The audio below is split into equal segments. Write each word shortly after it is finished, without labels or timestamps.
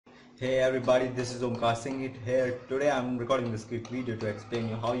Hey everybody, this is Omkar Singh here. Today I'm recording this quick video to explain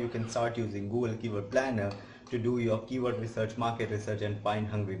you how you can start using Google Keyword Planner to do your keyword research, market research and find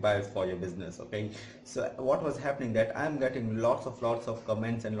hungry buyers for your business. Okay, so what was happening that I'm getting lots of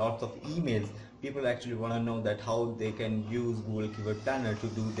comments and lots of emails. People actually want to know that how they can use Google Keyword Planner to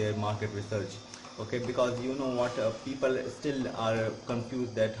do their market research. Okay, because you know what, people still are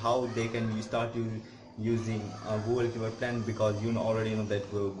confused that how they can start using Google Keyword Planner, because you know already know that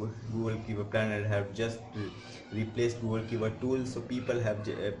Google Keyword Planner have just replaced Google Keyword Tool, so people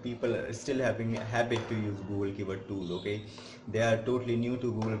are still having a habit to use Google Keyword Tool. Okay, they are totally new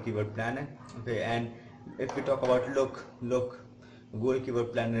to Google Keyword Planner. Okay, and if we talk about look, Google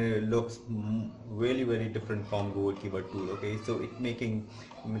Keyword Planner looks really very different from Google Keyword Tool. Okay, so it making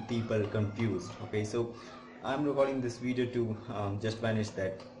people confused. Okay, so I'm recording this video to just vanish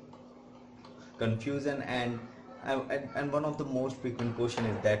that confusion. And one of the most frequent question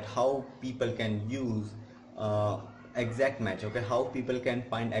is that how people can use exact match. Okay, how people can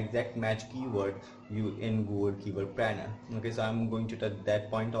find exact match keyword you in Google Keyword Planner. Okay, so I'm going to touch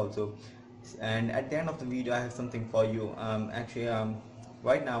that point also, and at the end of the video I have something for you.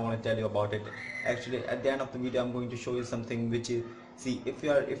 Right now I want to tell you about it. Actually, at the end of the video I'm going to show you something which is, see, if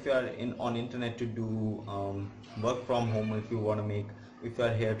you are in on internet to do work from home, if you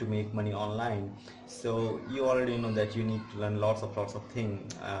are here to make money online, so you already know that you need to learn lots of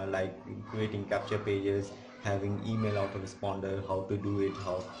things, like creating capture pages, having email autoresponder, how to do it,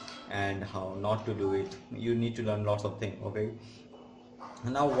 how not to do it. You need to learn lots of things. Okay,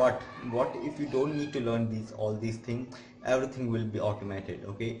 now what if you don't need to learn all these things? Everything will be automated.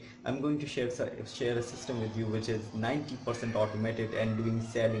 Okay, I'm going to share a system with you which is 90% automated and doing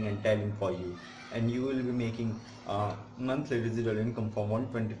selling and telling for you, and you will be making monthly residual income from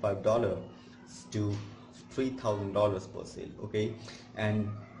 $125 to $3,000 per sale. Okay, and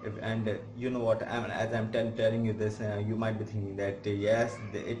you know what, as I'm telling you this, you might be thinking that yes,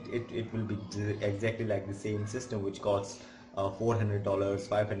 it will be exactly like the same system which costs $400,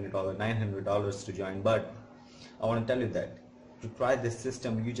 $500, $900 to join. But I want to tell you that to try this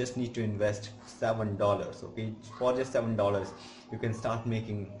system you just need to invest $7. Okay, for just $7 you can start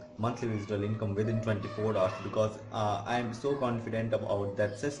making monthly residual income within 24 hours, because I am so confident about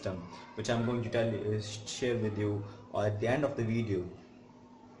that system, which I'm going to share with you at the end of the video.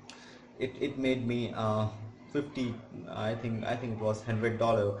 It made me 50, I think it was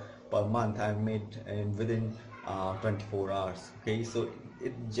 $100 per month I made in within 24 hours. Okay, so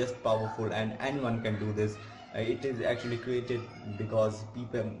it's just powerful and anyone can do this. It is actually created because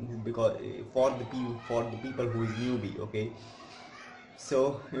for the people who is newbie. Okay,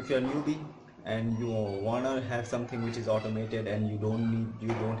 so if you're newbie and you wanna have something which is automated and you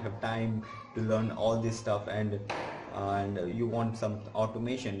don't have time to learn all this stuff, and you want some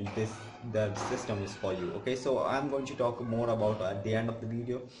automation, the system is for you. Okay, so I'm going to talk more about at the end of the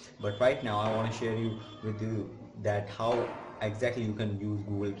video, but right now I want to share with you that how exactly you can use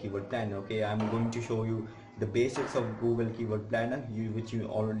Google Keyword Planner. Okay, I'm going to show you the basics of Google Keyword Planner, which you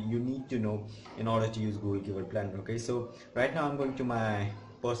need to know in order to use Google Keyword Planner. Okay, so right now I'm going to my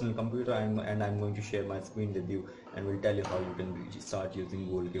personal computer and I'm going to share my screen with you, and will tell you how you can start using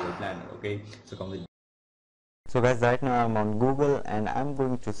Google Keyword Planner. Okay, so come with me. So guys, right now I'm on Google and I'm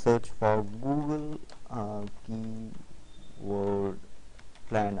going to search for Google Keyword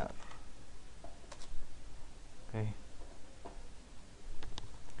Planner. Okay,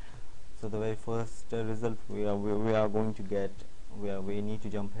 so the very first result we are going to get, we need to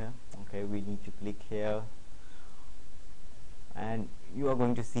jump here. Okay, we need to click here and you are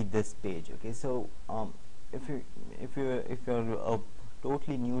going to see this page. Okay, so if you're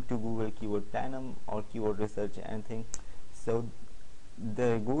totally new to Google Keyword Planner or keyword research anything, so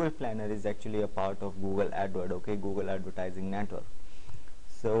the Google Planner is actually a part of Google AdWords. Okay, Google Advertising Network.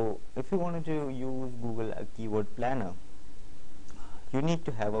 So if you wanted to use Google Keyword Planner, you need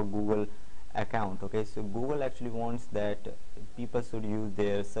to have a Google account. Okay, so Google actually wants that people should use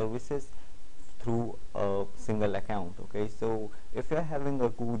their services through a single account. Okay, so if you're having a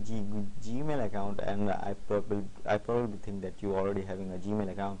Gmail account, and I probably think that you already having a Gmail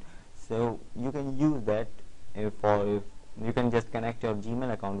account, so you can use that. If you can just connect your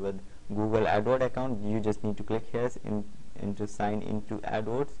Gmail account with Google AdWords account, you just need to click here into sign into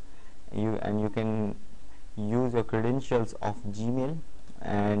AdWords. You can use your credentials of Gmail,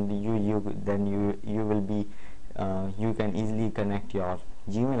 and you will be you can easily connect your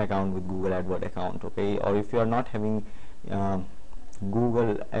Gmail account with Google AdWords account. Okay, or if you are not having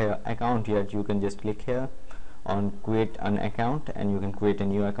Google account yet, you can just click here on create an account and you can create a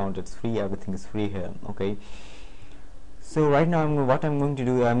new account. It's free, everything is free here. Okay, So right now what I'm going to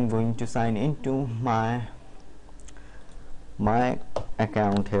do, I'm going to sign into my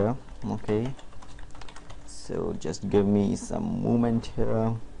account here. Okay, so just give me some moment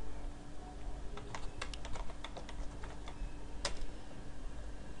here.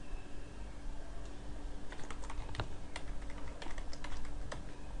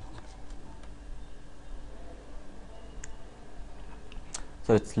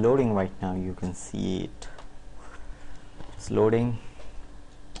 So it's loading right now, you can see it. It's loading.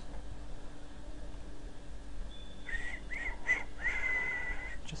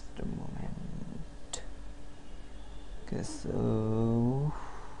 Just a moment. Okay, so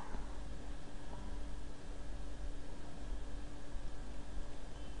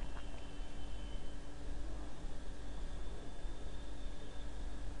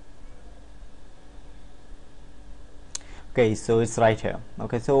okay, so it's right here.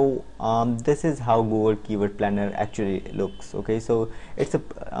 Okay, so this is how Google Keyword Planner actually looks. Okay, so it's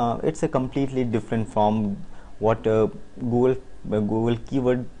a completely different from what Google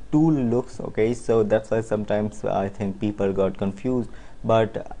Keyword Tool looks. Okay, so that's why sometimes I think people got confused.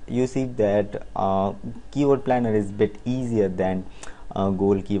 But you see that Keyword Planner is a bit easier than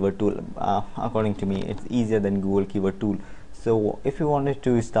Google Keyword Tool. According to me, it's easier than Google Keyword Tool. So if you wanted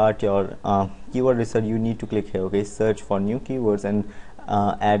to start your keyword research, you need to click here. Okay, search for new keywords and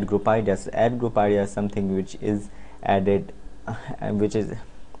add group ideas. Add group ideas is something which is added which is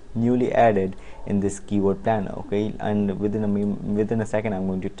newly added in this keyword planner. Okay, and within a second I'm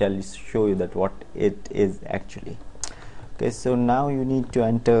going to show you that what it is actually. Okay, so now you need to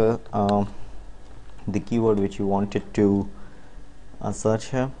enter the keyword which you wanted to search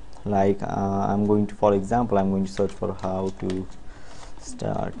here. Like I'm going to, for example, I'm going to search for how to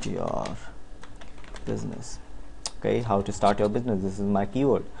start your business. Okay, how to start your business, this is my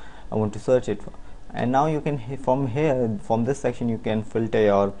keyword. I want to search it for, and now you can from here, from this section, you can filter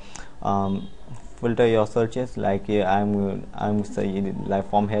your searches. Like I'm saying, like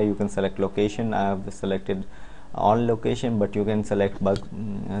from here you can select location. I have selected all location, but you can select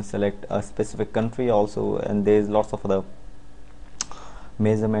select a specific country also, and there's lots of other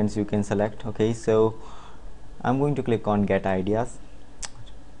measurements you can select. Okay, so I'm going to click on get ideas.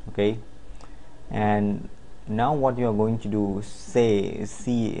 Okay, and now what you are going to do,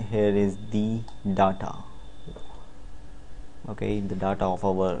 see here is the data. Okay, the data of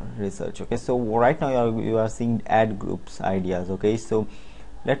our research. Okay, so right now you are seeing add groups ideas. Okay, so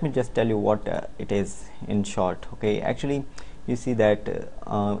let me just tell you what it is in short. Okay, actually you see that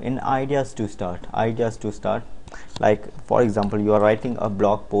in ideas to start, like for example, you are writing a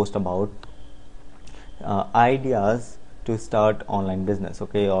blog post about ideas to start online business,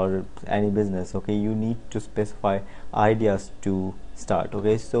 okay, or any business. Okay, you need to specify ideas to start.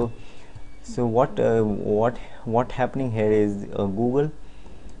 Okay, so what happening here is Google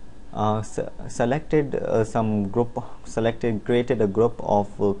selected created a group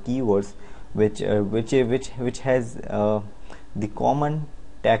of keywords which has the common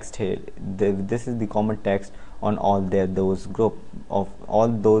text here. This is the common text on all those group of all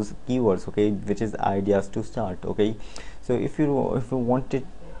those keywords. Okay, which is ideas to start. Okay, so if you want it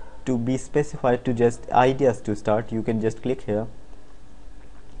to be specified to just ideas to start, you can just click here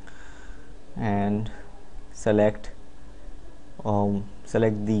and select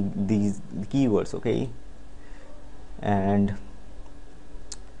these keywords. Okay, and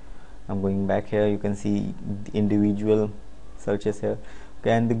I'm going back here. You can see the individual searches here.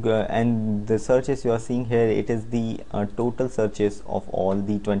 Okay, and the searches you are seeing here, it is the total searches of all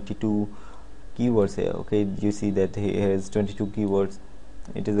the 22 keywords here. Okay, you see that here is 22 keywords.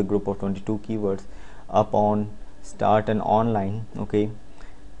 It is a group of 22 keywords upon start and online. Okay,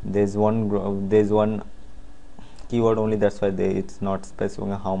 there's one keyword only, that's why it's not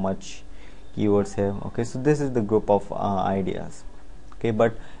specifying how much keywords here. Okay, so this is the group of ideas. Okay,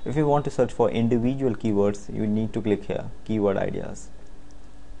 but if you want to search for individual keywords, you need to click here, keyword ideas,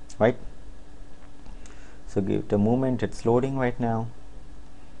 right? So give it a moment, it's loading right now.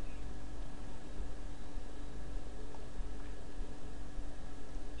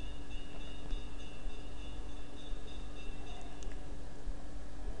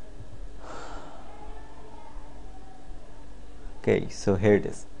 Okay, so here it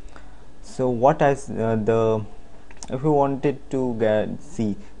is. So what is if you wanted to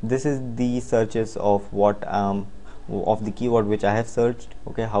see, this is the searches of what of the keyword which I have searched.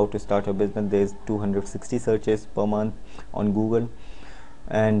 Okay, how to start a business. There's 260 searches per month on Google,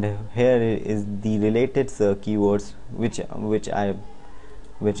 and here is the related keywords which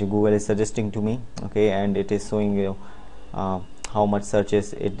Google is suggesting to me. Okay, and it is showing you how much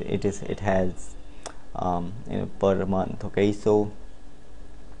searches it has per month. Okay, so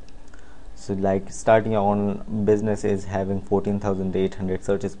like starting your own business is having 14,800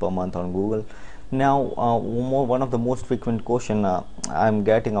 searches per month on Google. Now one of the most frequent question I'm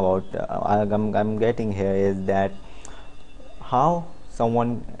getting about I'm getting here is that how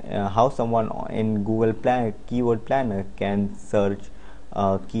someone in Google keyword planner can search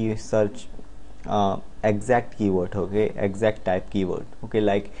exact keyword, okay, exact type keyword. Okay,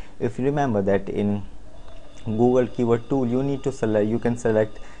 like if you remember that in Google keyword tool you can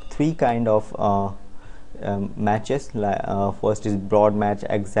select three kind of matches. First is broad match,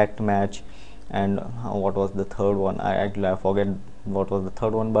 exact match, and what was the third one? I forget what was the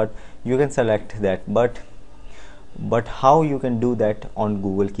third one, but you can select that. But how you can do that on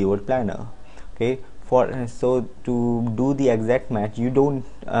Google keyword planner? Okay, so to do the exact match, you don't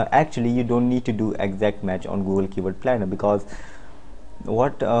actually you don't need to do exact match on Google keyword planner, because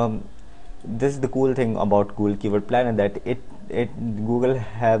what this is the cool thing about Google keyword planner, that it Google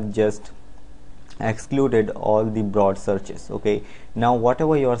have just excluded all the broad searches. Okay, now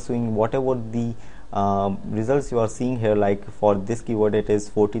whatever you are seeing, whatever the results you are seeing here, like for this keyword it is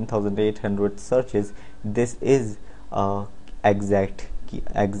 14,800 searches. This is exact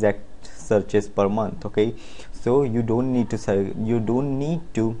searches per month. Okay, so you don't need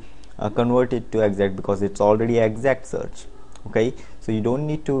to convert it to exact, because it's already exact search. Okay, so you don't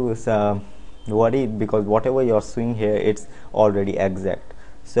need to worry, because whatever you're seeing here, it's already exact,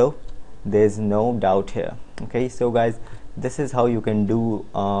 so there's no doubt here. Okay, so guys, this is how you can do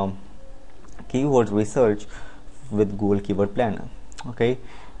keyword research with Google keyword planner. Okay,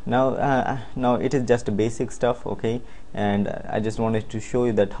 now it is just basic stuff. Okay, and I just wanted to show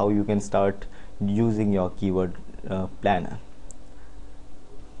you that how you can start using your keyword planner.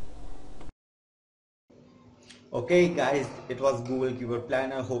 Okay guys, it was Google Keyword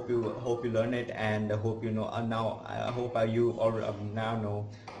Planner. Hope you learn it, and hope you know now. I hope you all now know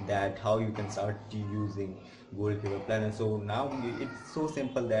that how you can start using Google Keyword Planner. So now it's so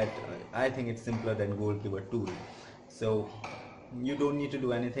simple that I think it's simpler than Google Keyword Tool. So you don't need to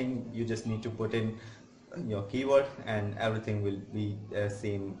do anything. You just need to put in your keyword, and everything will be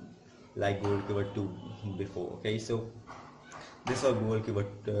same like Google Keyword Tool before. Okay, so this was Google Keyword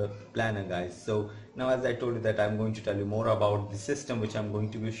Planner, guys. So now, as I told you, that I'm going to tell you more about the system which I'm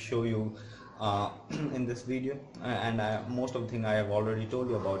going to show you in this video, and most of the thing I have already told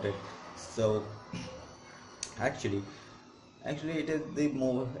you about it. So actually it is the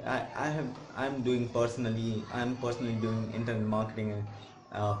more I'm personally doing internet marketing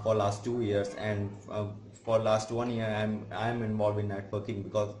for last 2 years, and for last 1 year I'm involved in networking,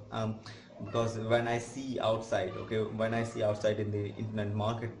 because when I see outside, okay, when I see outside in the internet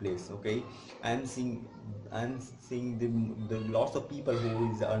marketplace, okay, I'm seeing the lots of people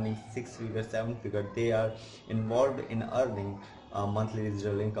who is earning 6 figure, 7 figure. They are involved in earning monthly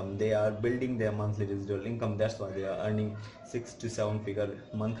residual income. They are building their monthly residual income. That's why they are earning 6 to 7 figure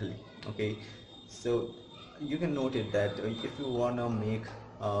monthly. Okay, so you can note it that if you wanna make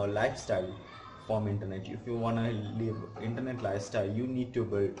a lifestyle from internet, if you wanna live internet lifestyle, you need to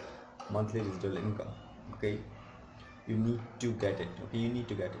build monthly residual income. Okay, you need to get it. Okay, you need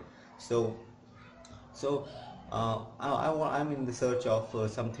to get it. I'm in the search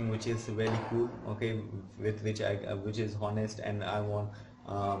of something which is very cool, okay, with which is honest, and I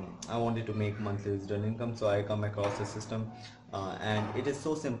wanted to make monthly residual income. So I come across a system, and it is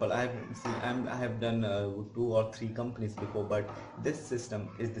so simple. I have done 2 or 3 companies before, but this system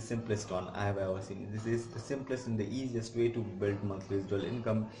is the simplest one I have ever seen. This is the simplest and the easiest way to build monthly residual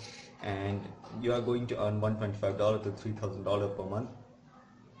income, and you are going to earn $125 to $3,000 per month.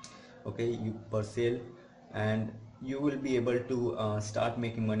 Okay, you per sale, and you will be able to start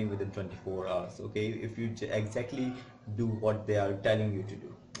making money within 24 hours. Okay, if you exactly do what they are telling you to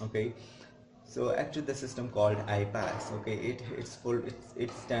do. Okay, so actually the system called iPaaS, okay,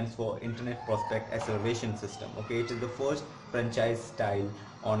 it stands for Internet Prospect Acceleration System. Okay, it is the first franchise style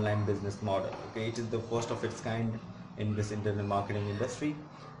online business model. Okay, it is the first of its kind in this internet marketing industry.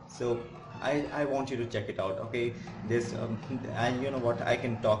 So I want you to check it out. Okay, this and you know what, I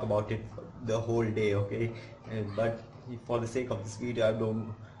can talk about it the whole day. Okay, but for the sake of this video, I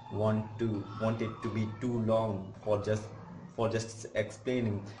don't want it to be too long for just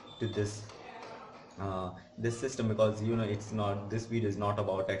explaining to this system, because you know it's not, this video is not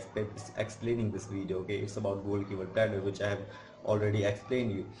about explaining this video. Okay, it's about Google Keyword Planner, which I have already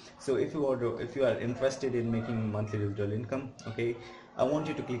explained you. So if you are interested in making monthly residual income, okay, I want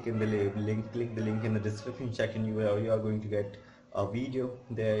you to click in the click the link in the description section. You are going to get a video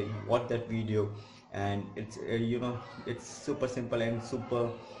there. Watch that video, and it's it's super simple and super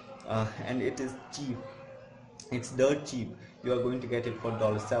and it is cheap. It's dirt cheap. You are going to get it for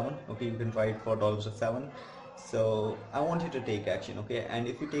 $7. Okay, you can try it for $7. So I want you to take action, okay? And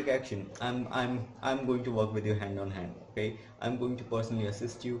if you take action, I'm going to work with you hand on hand, okay? I'm going to personally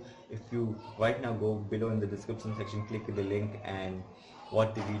assist you. If you right now go below in the description section, click the link and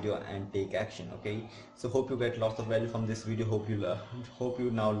watch the video and take action, okay? So hope you get lots of value from this video. Hope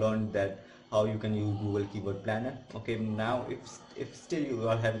you now learned that how you can use Google Keyword Planner. Okay, now if still you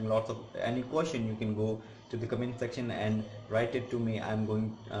are having lots of any question, you can go to the comment section and write it to me. I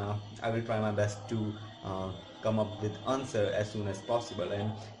will try my best to come up with answer as soon as possible,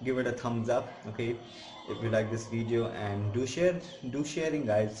 and give it a thumbs up, okay, if you like this video, and do sharing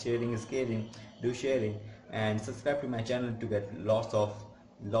guys. Sharing is caring. Do sharing and subscribe to my channel to get lots of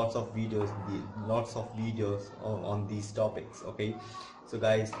videos on these topics, okay? So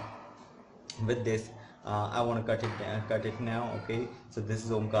guys, with this I want to cut it now, okay? So this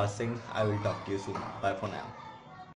is Omkar Singh. I will talk to you soon. Bye for now.